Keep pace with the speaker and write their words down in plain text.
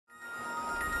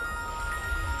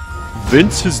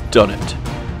Vince has done it.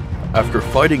 After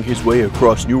fighting his way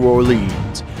across New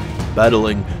Orleans,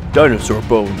 battling dinosaur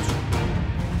bones,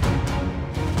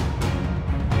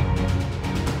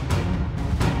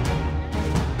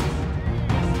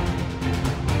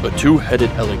 a two-headed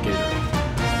alligator,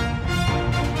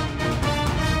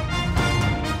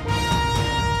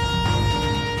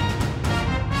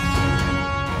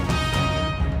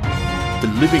 the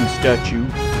living statue,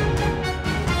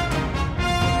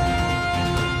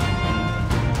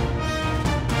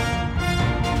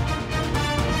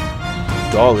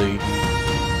 Dolly,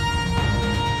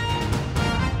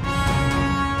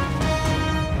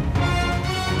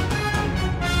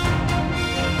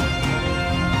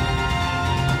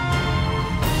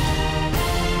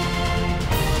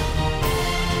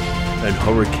 and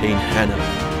Hurricane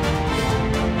Hannah.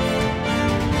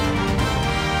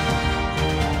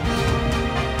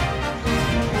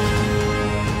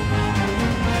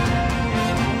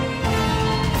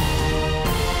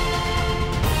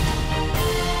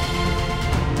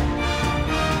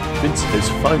 Vince has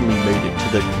finally made it to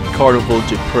the Carnival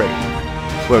de Prey,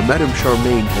 where Madame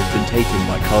Charmaine has been taken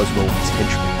by Kosmo and his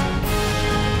henchmen.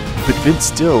 But Vince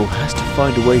still has to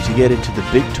find a way to get into the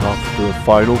Big Top for a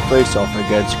final face-off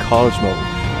against Kosmo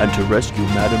and to rescue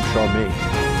Madame Charmaine.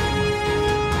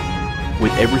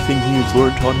 With everything he has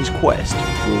learned on his quest,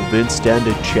 will Vince stand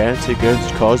a chance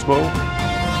against Kosmo?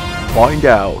 Find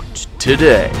out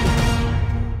today.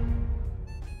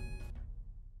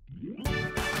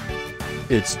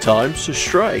 It's time to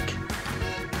strike.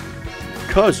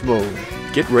 Kosmo,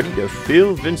 get ready to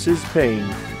feel Vince's pain.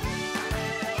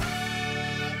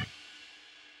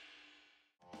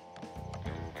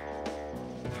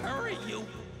 Hurry, you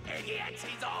idiots!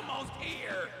 He's almost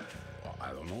here! Well,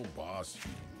 I don't know, boss.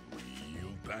 He's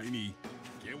real tiny.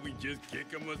 Can't we just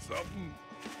kick him or something?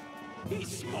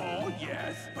 He's small,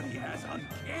 yes, but he has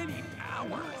uncanny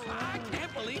powers. I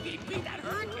can't believe he beat that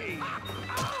hurricane!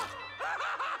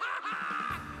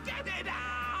 Get it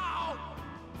out!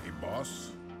 Hey,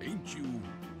 boss, ain't you,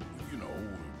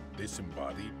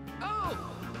 disembodied? Oh,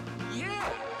 yeah!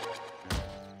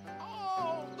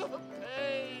 Oh, the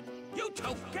pain! You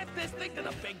two, get this thing to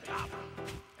the Big Top!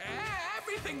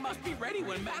 Everything must be ready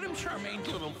when Madame Charmaine's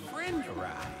little friend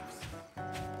arrives.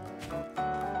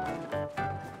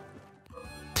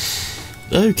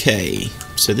 Okay,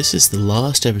 so this is the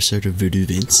last episode of Voodoo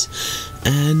Vince,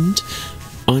 and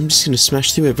I'm just going to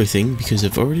smash through everything because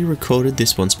I've already recorded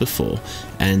this once before,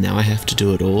 and now I have to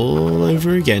do it all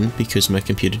over again because my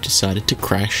computer decided to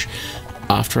crash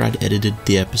after I'd edited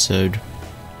the episode,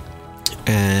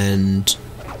 and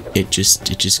it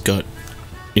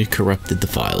corrupted the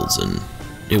files, and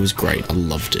it was great. I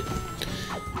loved it.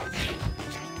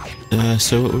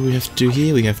 So what we have to do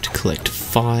here, we have to collect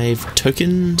 5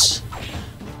 tokens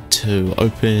to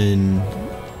open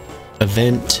a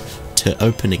vent, to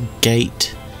open a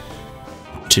gate,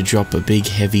 to drop a big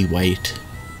heavy weight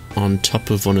on top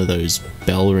of one of those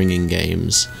bell ringing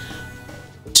games,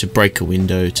 to break a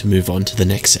window, to move on to the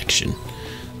next section.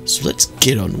 So let's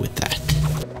get on with that.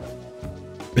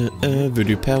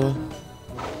 Voodoo power.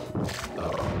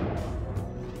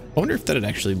 I wonder if that'd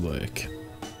actually work.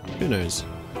 Who knows?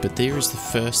 But there is the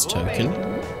first token.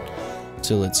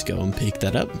 So let's go and pick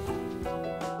that up.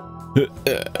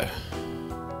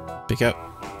 Pick up.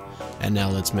 And now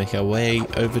let's make our way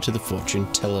over to the fortune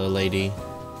teller lady.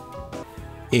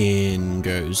 In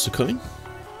goes the coin.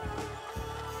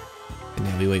 And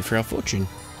now we wait for our fortune.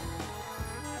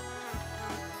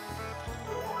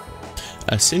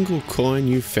 A single coin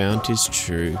you found is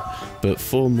true, but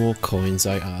 4 more coins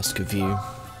I ask of you.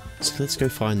 So let's go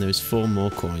find those 4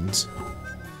 more coins.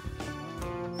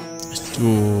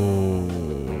 Oh,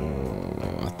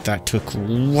 that took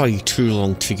way too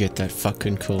long to get that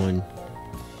fucking coin.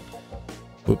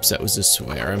 Whoops, that was a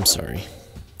swear, I'm sorry.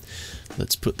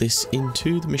 Let's put this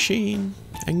into the machine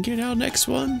and get our next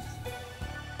one.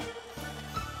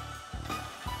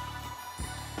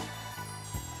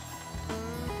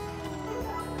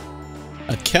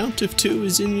 A count of 2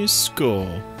 is in your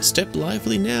score. Step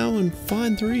lively now and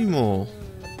find 3 more.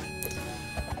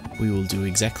 We will do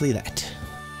exactly that.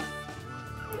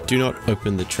 Do not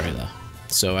open the trailer.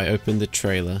 So I opened the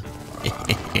trailer.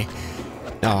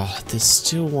 Oh, there's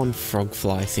still one frog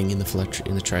fly thing in the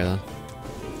trailer.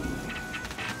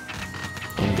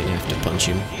 I'm gonna have to punch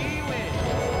him.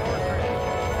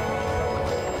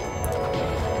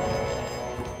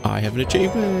 I have an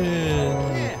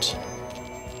achievement!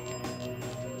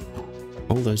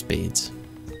 All those beads.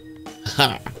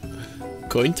 Ha!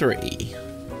 Coin 3.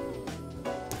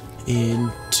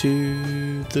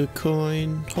 Into the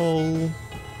coin hole.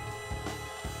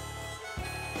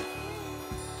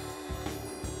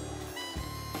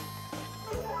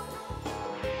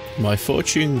 My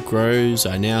fortune grows.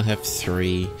 I now have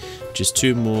 3. Just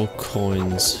 2 more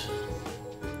coins.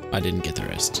 I didn't get the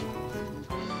rest.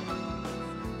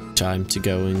 Time to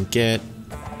go and get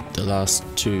the last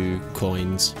 2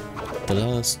 coins. The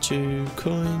last 2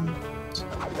 coins.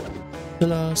 The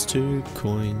last 2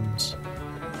 coins.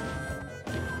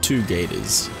 2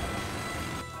 gators.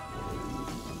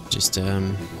 Just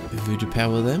voodoo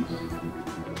power them.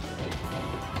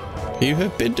 You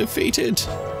have been defeated.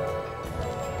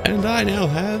 And I now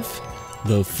have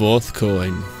the 4th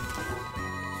coin.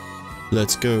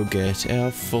 Let's go get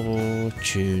our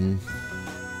fortune.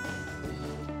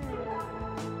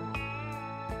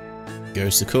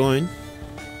 Goes the coin.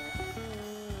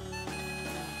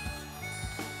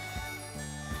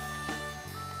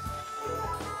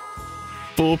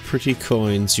 Four pretty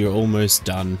coins, you're almost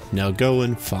done. Now go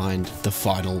and find the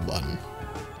final one.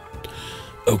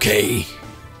 Okay,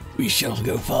 we shall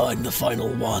go find the final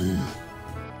one.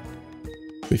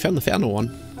 We found the final one.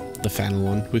 The final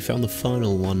one. We found the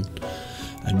final one.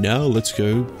 And now let's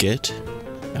go get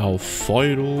our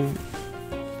final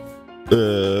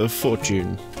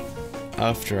fortune.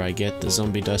 After I get the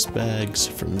zombie dust bags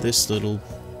from this little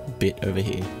bit over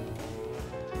here.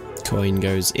 Coin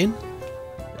goes in.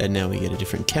 And now we get a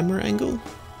different camera angle.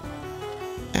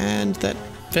 And that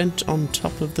vent on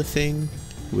top of the thing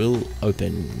will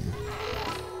open.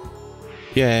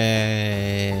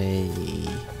 Yay!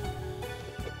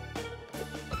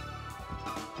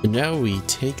 And now we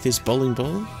take this bowling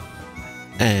ball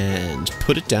and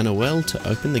put it down a well to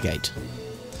open the gate.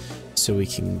 So we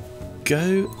can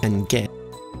go and get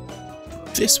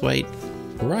this weight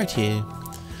right here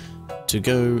to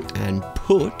go and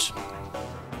put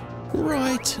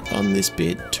right on this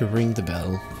bit to ring the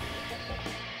bell.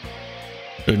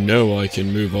 And now I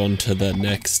can move on to the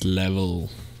next level.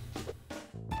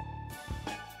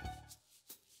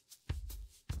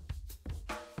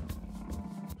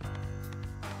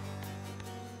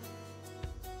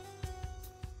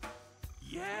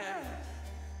 Yeah,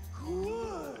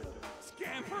 good.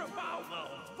 Scamper about,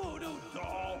 little voodoo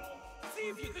doll. See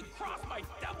if you can cross my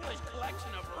devilish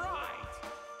collection of rides.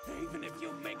 Even if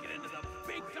you make it into the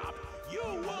big top, you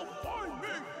will find me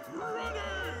ready.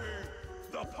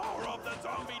 The power of the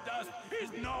zombie dust is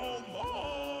no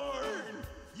more.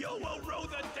 You will rue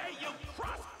the day you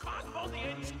cross Kosmo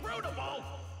the inscrutable.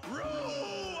 Rue,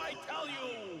 I tell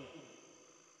you.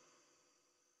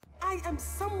 I am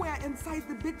somewhere inside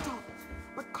the big top,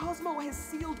 but Kosmo has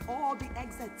sealed all the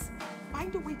exits.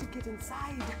 Find a way to get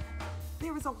inside.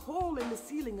 There is a hole in the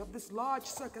ceiling of this large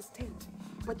circus tent,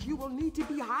 but you will need to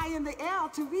be high in the air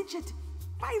to reach it.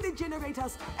 Find the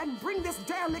generators and bring this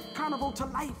derelict carnival to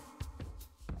life.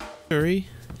 Sorry,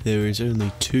 there is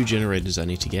only 2 generators I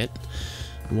need to get.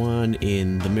 One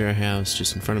in the mirror house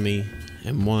just in front of me,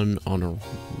 and one on a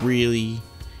really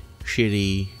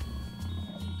shitty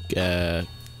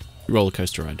roller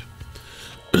coaster ride.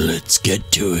 Let's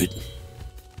get to it.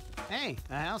 Hey,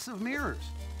 a house of mirrors,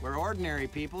 where ordinary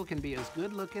people can be as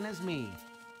good looking as me.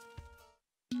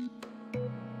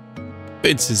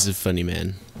 Vince is a funny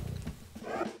man.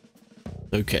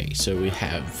 Okay, so we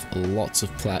have lots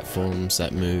of platforms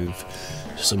that move,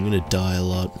 so I'm gonna die a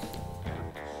lot.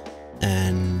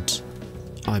 And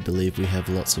I believe we have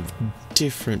lots of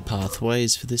different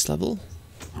pathways for this level,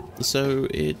 so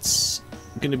it's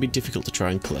gonna be difficult to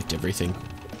try and collect everything.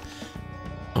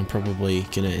 I'm probably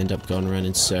gonna end up going around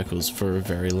in circles for a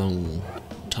very long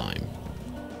time.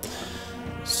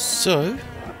 So,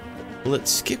 let's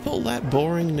skip all that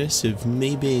boringness of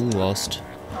me being lost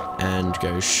and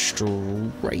go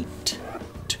straight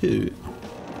to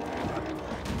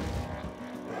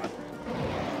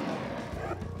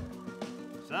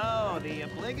So, the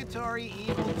obligatory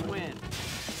evil twin.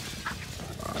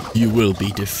 You will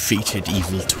be defeated,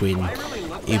 evil twin,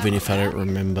 even if I don't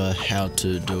remember how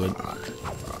to do it.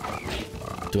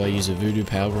 Do I use a voodoo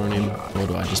power on him, or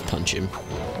do I just punch him?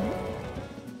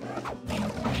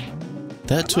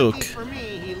 That took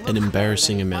an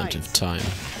embarrassing amount of time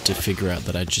to figure out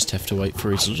that I just have to wait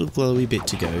for his little glowy bit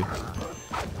to go,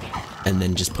 and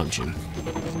then just punch him.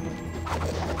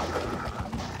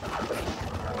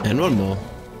 And one more.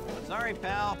 Sorry,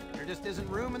 pal. There just isn't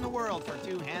room in the world for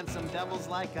 2 handsome devils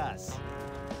like us.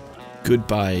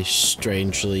 Goodbye,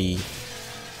 strangely,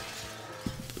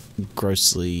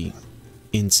 grossly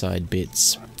inside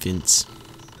bits, Vince.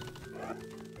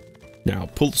 Now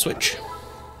pull the switch.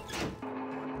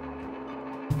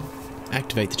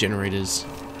 Activate the generators.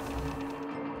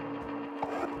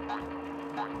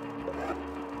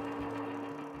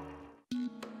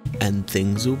 And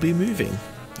things will be moving.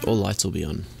 Or lights will be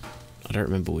on. I don't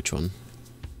remember which one.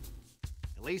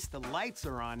 At least the lights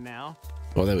are on now.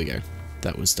 Oh, there we go.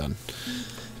 That was done.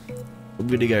 I'm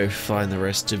gonna go find the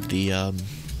rest of the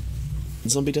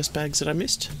zombie dust bags that I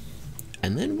missed,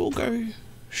 and then we'll go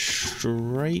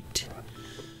straight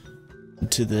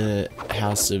to the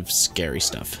house of scary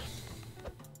stuff.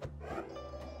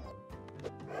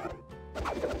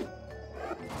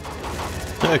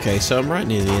 Okay, so I'm right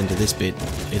near the end of this bit.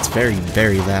 It's very,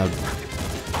 very loud.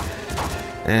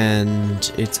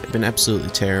 And it's been absolutely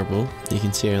terrible. You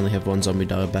can see I only have one zombie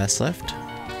bass left.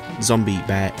 Zombie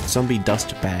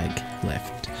dust bag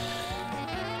left.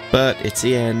 But it's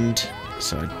the end,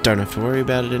 so I don't have to worry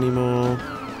about it anymore.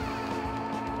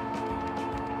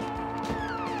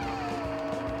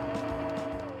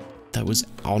 That was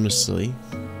honestly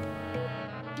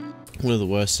one of the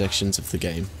worst sections of the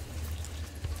game.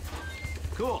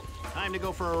 Cool. Time to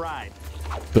go for a ride.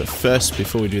 But first,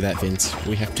 before we do that, Vince,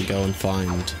 we have to go and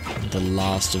find the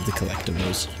last of the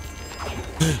collectibles.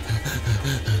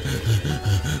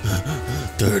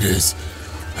 There it is.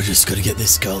 I just gotta get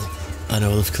this skull. I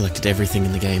know I've collected everything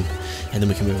in the game, and then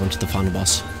we can move on to the final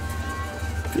boss.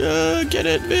 Get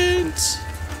it, Vince!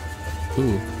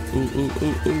 Ooh.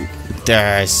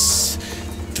 Yes!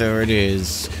 There it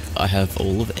is. I have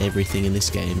all of everything in this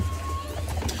game.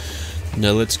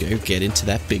 Now let's go get into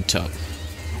that big top.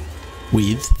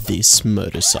 With this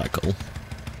motorcycle.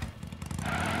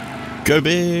 Go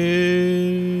Vince!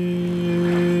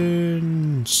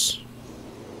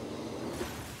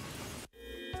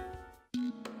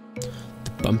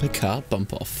 The bumper car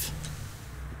bump off.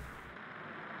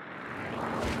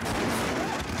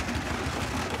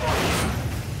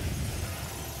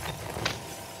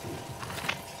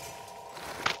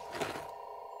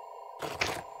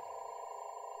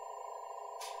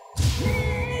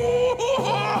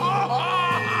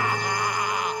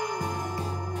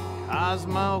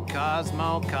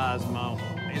 Kosmo.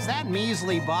 Is that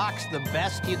measly box the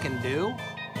best you can do?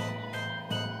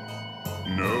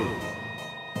 No.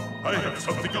 I have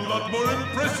something a lot more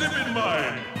impressive in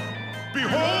mind.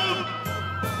 Behold,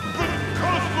 the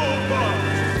Kosmo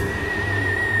box!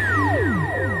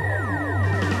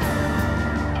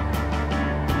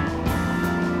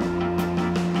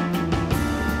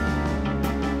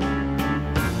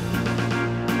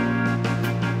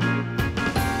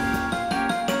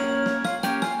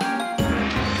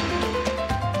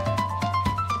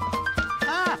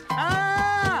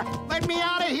 Let me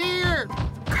out of here!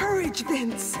 Courage,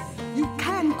 Vince. You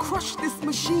can crush this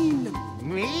machine.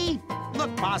 Me?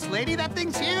 Look, boss lady, that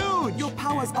thing's huge! Your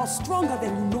powers are stronger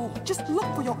than you know. Just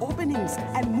look for your openings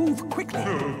and move quickly.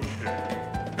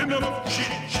 Okay. Enough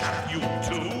chit-chat, you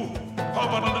two. How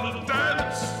about a little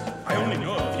dance? I only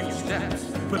know a few steps,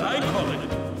 but I call it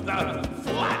the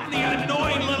flatly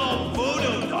annoying little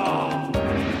voodoo doll.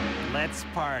 Let's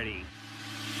party.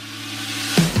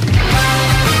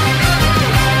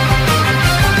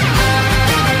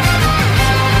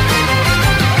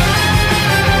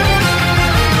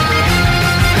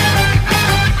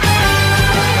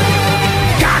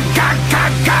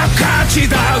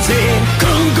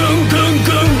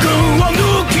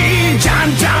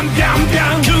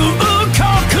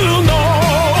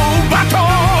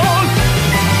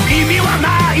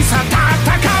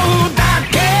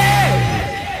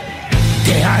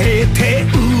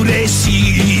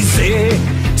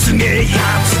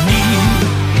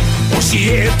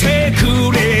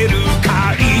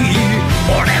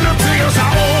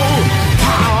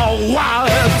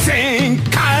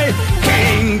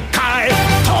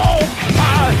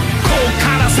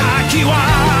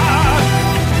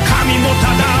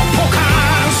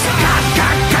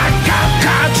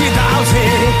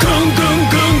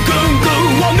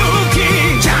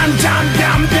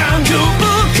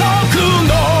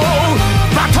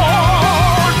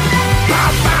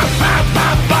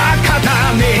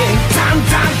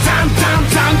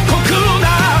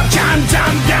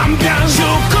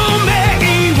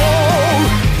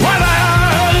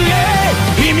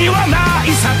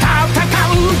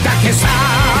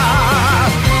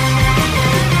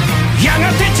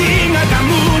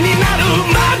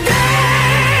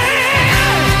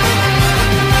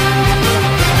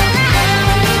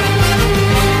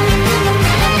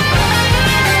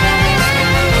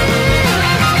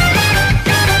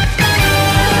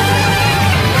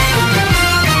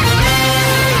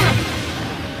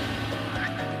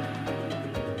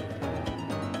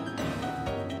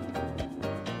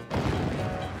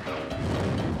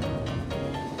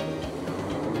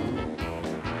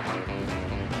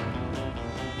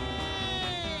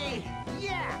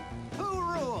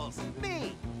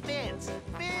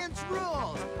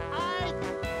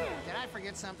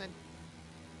 Something.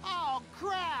 Oh,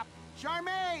 crap!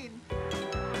 Charmaine!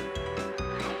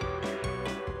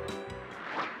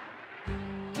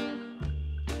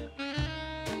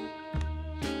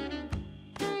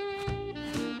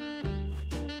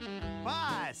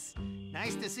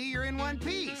 Nice to see you're in one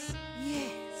piece.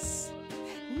 Yes.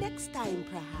 Next time,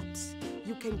 perhaps,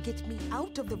 you can get me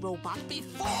out of the robot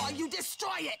before you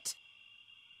destroy it.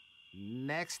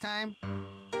 Next time?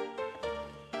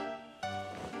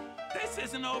 This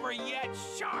isn't over yet,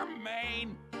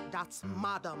 Charmaine. That's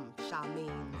Madame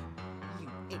Charmaine, you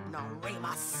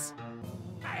ignoramus.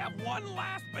 I have one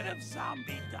last bit of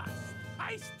zombie dust.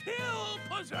 I still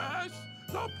possess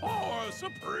the power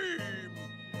supreme.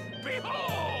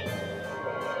 Behold!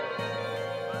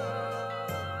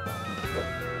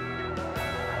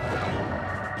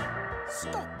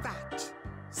 Stop that,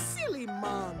 silly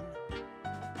man.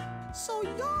 So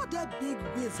you're the big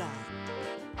wizard.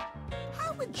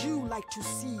 How would you like to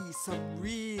see some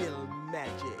real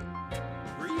magic?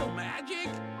 Real magic?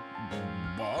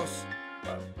 Boss,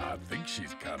 I think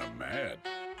she's kind of mad.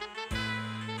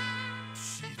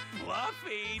 She's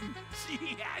bluffing. She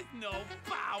has no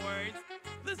powers.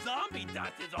 The zombie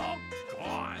dust is all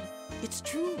gone. It's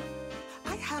true.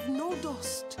 I have no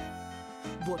dust.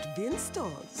 But Vince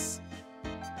does.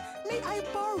 May I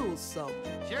borrow some?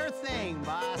 Sure thing,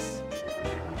 boss.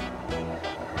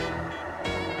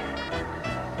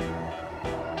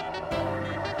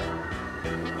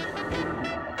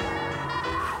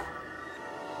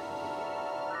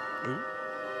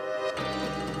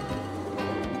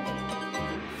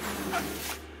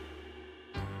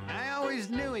 I always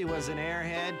knew he was an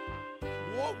airhead.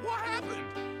 What happened?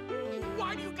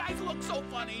 Why do you guys look so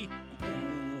funny?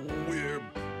 We're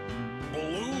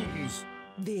balloons.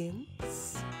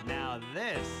 Vince? Now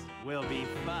this will be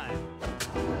fun.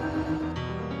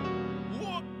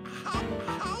 What? How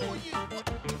are you?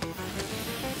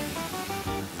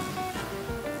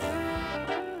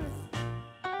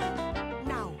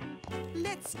 Now,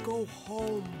 let's go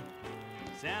home.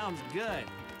 Sounds good.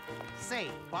 Say,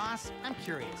 boss, I'm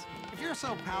curious. If you're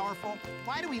so powerful,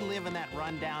 why do we live in that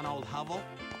rundown old hovel?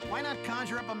 Why not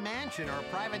conjure up a mansion or a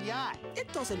private yacht?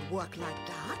 It doesn't work like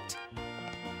that.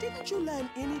 Didn't you learn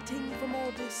anything from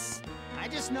all this? I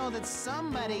just know that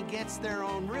somebody gets their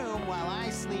own room while I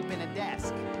sleep in a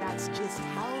desk. That's just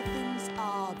how things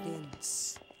are,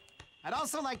 Vince. I'd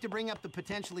also like to bring up the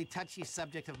potentially touchy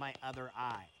subject of my other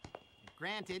eye.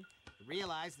 Granted, I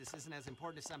realize this isn't as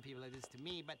important to some people as it is to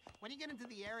me, but when you get into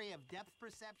the area of depth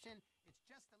perception, it's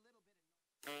just a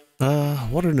little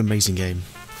bit... What an amazing game.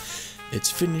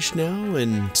 It's finished now,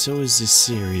 and so is this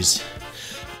series.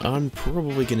 I'm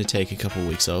probably going to take a couple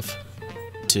weeks off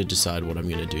to decide what I'm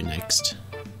going to do next.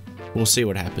 We'll see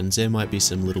what happens. There might be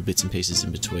some little bits and pieces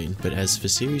in between, but as for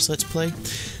series Let's Play,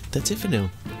 that's it for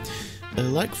now.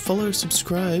 Like, follow,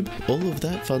 subscribe, all of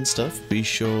that fun stuff. Be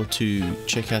sure to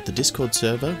check out the Discord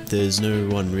server. There's no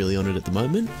one really on it at the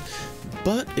moment,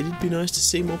 but it'd be nice to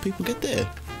see more people get there.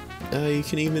 You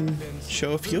can even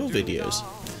show off your videos.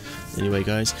 Anyway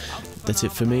guys, that's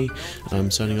it for me.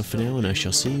 I'm signing off for now, and I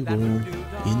shall see you all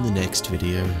in the next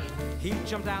video. He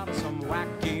jumped out of some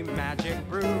wacky magic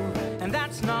brew, and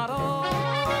that's not all.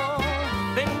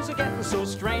 Things are getting so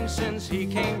strange since he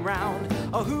came round.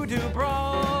 A hoodoo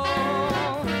brawl.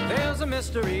 There's a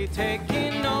mystery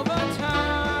taking over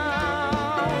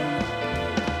town.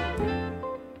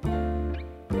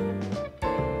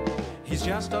 He's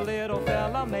just a little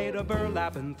fella made of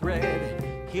burlap and thread.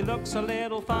 He looks a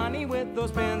little funny with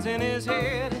those pins in his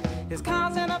head. His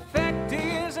cause and effect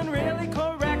isn't really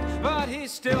correct, but he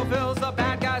still fills the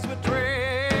bad guys with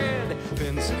dread.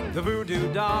 Vince, the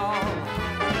voodoo doll.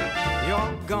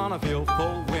 You're gonna feel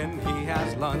full when he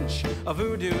has lunch. A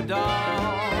voodoo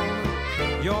doll.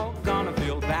 You're gonna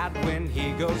feel bad when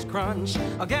he goes crunch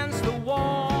against the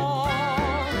wall.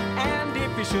 And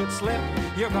if you should slip,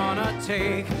 you're gonna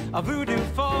take a voodoo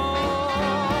fall.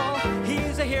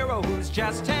 He's a hero who's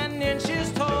just 10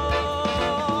 inches tall.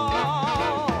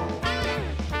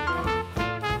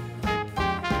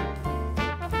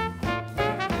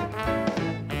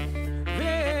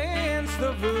 Vince,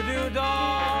 the voodoo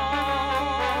doll.